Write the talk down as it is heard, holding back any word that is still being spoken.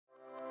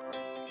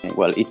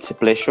Well, it's a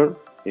pleasure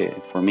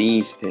for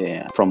me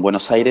from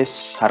Buenos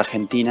Aires,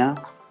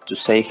 Argentina, to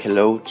say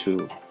hello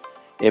to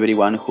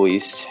everyone who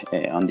is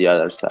on the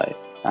other side.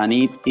 And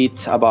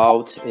it's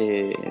about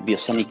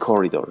bioceanic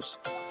corridors.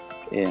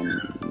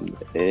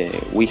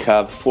 We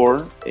have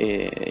four.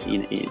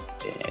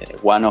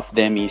 One of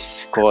them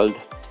is called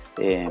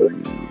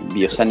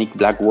Bioceanic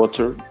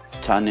Blackwater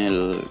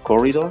Tunnel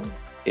Corridor,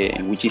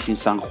 which is in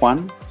San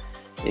Juan,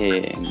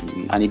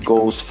 and it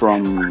goes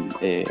from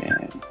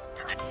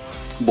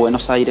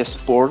Buenos Aires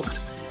port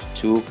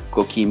to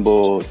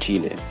Coquimbo,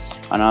 Chile.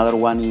 Another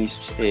one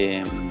is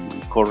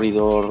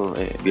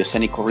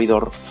Bioceanic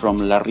Corridor from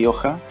La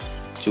Rioja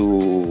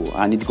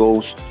and it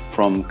goes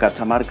from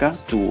Catamarca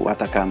to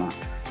Atacama.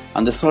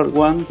 And the third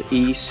one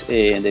is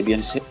the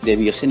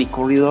Bioceanic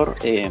Corridor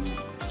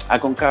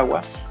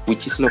Aconcagua,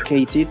 which is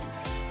located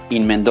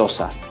in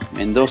Mendoza,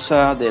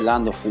 the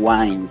land of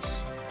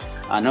wines.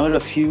 And all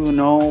of you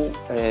know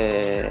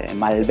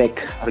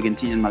Malbec,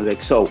 Argentinian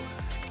Malbec. So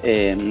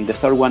the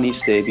third one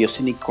is the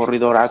Bioceanic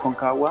Corridor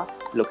Aconcagua,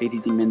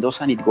 located in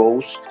Mendoza, and it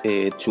goes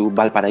to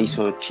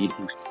Valparaíso, Chile.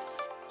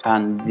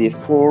 And the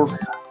fourth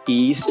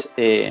is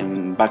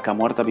Vaca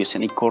Muerta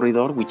Bioceanic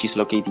Corridor, which is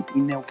located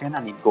in Neuquén,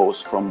 and it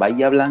goes from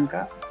Bahía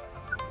Blanca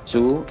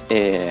to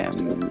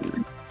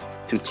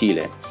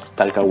Chile,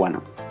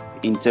 Talcahuano.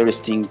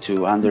 Interesting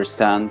to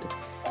understand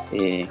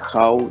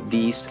how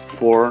these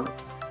four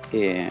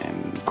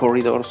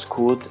corridors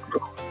could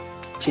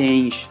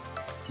change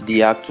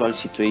the actual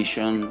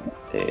situation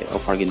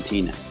of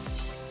Argentina.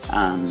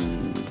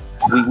 And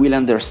we will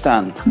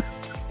understand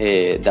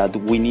that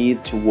we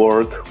need to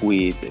work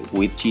with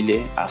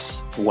Chile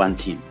as one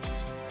team.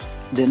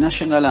 The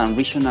national and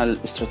regional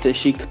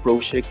strategic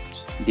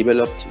projects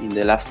developed in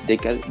the last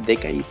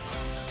decades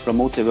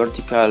promote a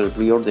vertical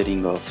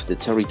reordering of the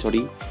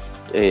territory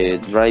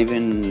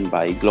driven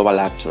by global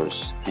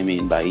actors, I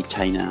mean by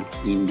China,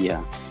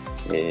 India,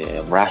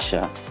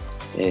 Russia.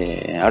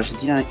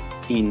 Argentina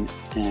in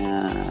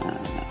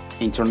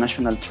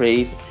international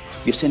trade,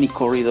 bioceanic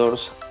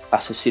corridors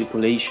as a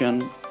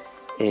circulation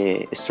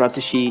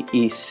strategy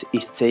is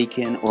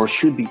taken or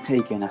should be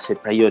taken as a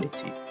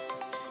priority.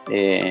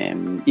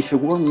 If a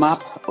world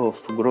map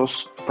of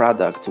gross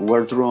product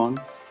were drawn,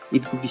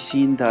 it could be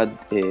seen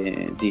that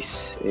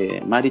this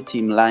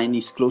maritime line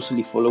is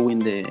closely following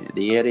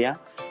the area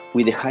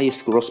with the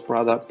highest gross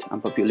product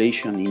and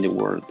population in the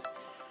world.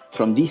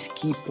 From these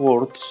key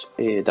ports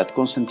that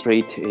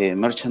concentrate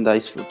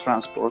merchandise for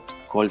transport,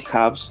 called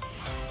hubs,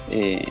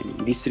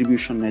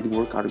 distribution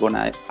network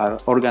are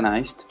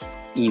organized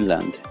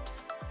inland,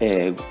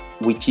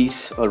 which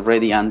is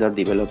already under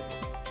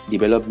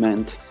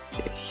development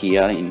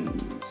here in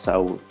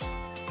South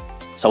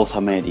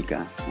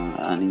America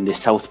and in the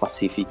South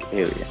Pacific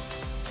area.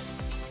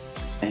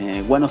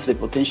 One of the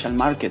potential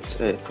markets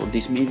for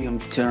this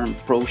medium-term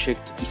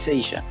project is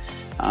Asia,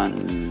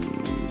 and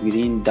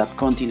within that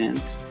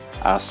continent,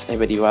 as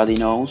everybody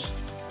knows,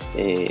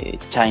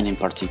 China in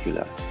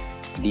particular.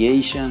 The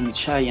Asian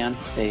giant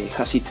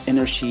has its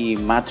energy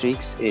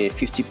matrix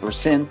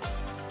 50%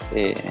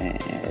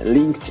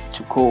 linked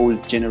to coal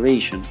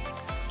generation.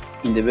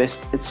 In the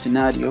best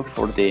scenario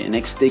for the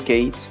next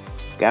decades,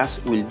 gas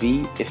will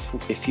be a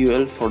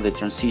fuel for the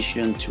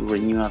transition to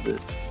renewable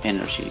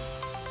energy.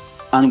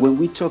 And when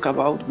we talk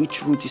about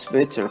which route is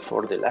better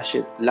for the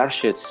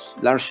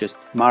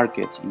largest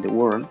market in the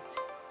world,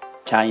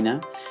 China,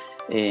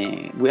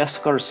 we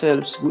ask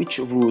ourselves which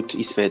route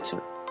is better,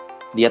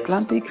 the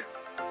Atlantic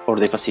or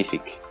the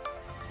Pacific.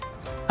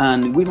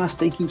 And we must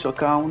take into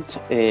account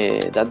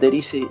that there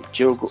is a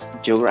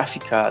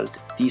geographical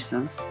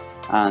distance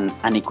and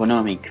an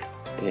economic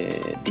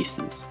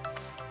distance.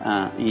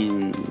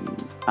 And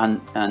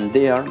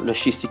there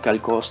logistical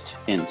costs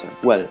enter.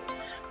 Well,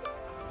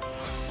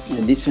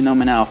 this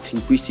phenomena of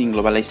increasing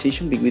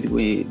globalization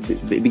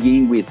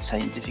begin with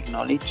scientific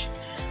knowledge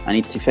and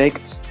its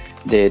effects,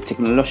 the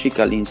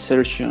technological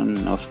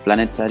insertion of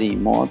planetary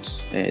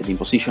modes, the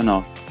imposition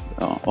of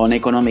on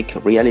economic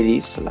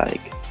realities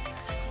like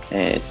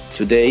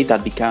today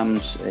that become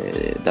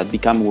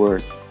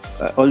world.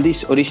 All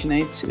this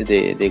originates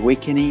the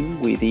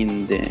awakening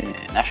within the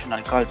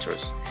national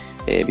cultures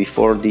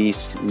before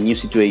these new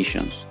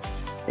situations.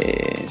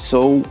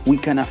 So we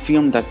can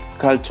affirm that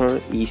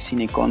culture is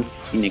in a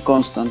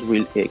constant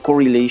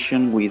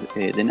correlation with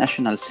the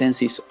national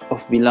senses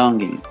of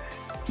belonging.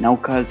 Now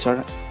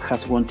culture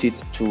has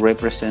wanted to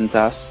represent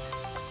us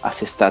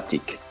as a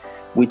static,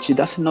 which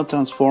does not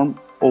transform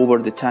over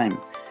the time.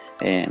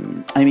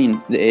 I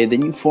mean, the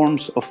new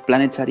forms of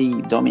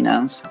planetary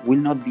dominance will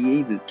not be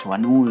able to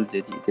annul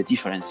the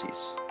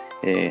differences,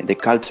 the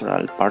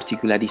cultural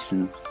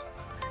particularism,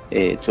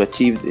 to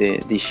achieve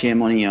the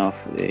hegemony of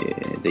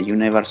the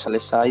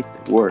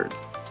universalized world.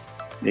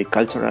 The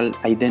cultural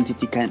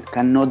identity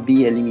cannot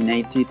be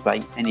eliminated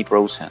by any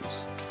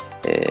process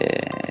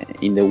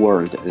in the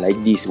world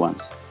like these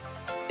ones,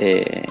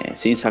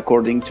 since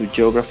according to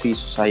geography,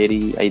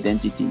 society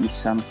identity is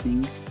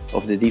something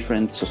of the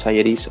different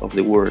societies of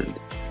the world.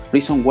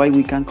 Reason why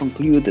we can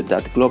conclude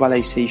that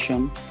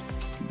globalization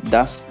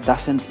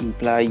doesn't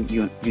imply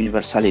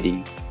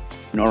universality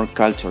nor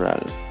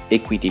cultural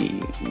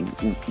equity.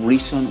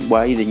 Reason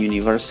why the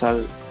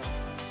universal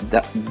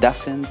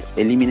doesn't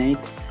eliminate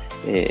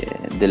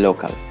the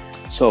local.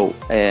 So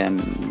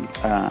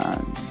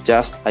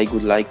just I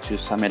would like to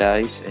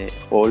summarize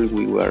all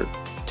we were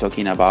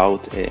talking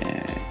about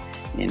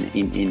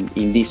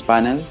in these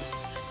panels,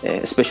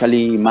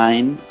 especially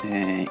mine.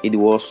 It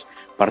was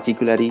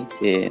particularly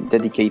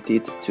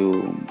dedicated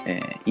to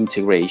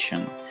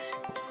integration.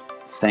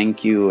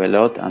 Thank you a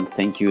lot, and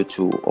thank you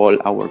to all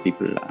our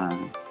people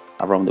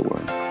around the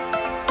world.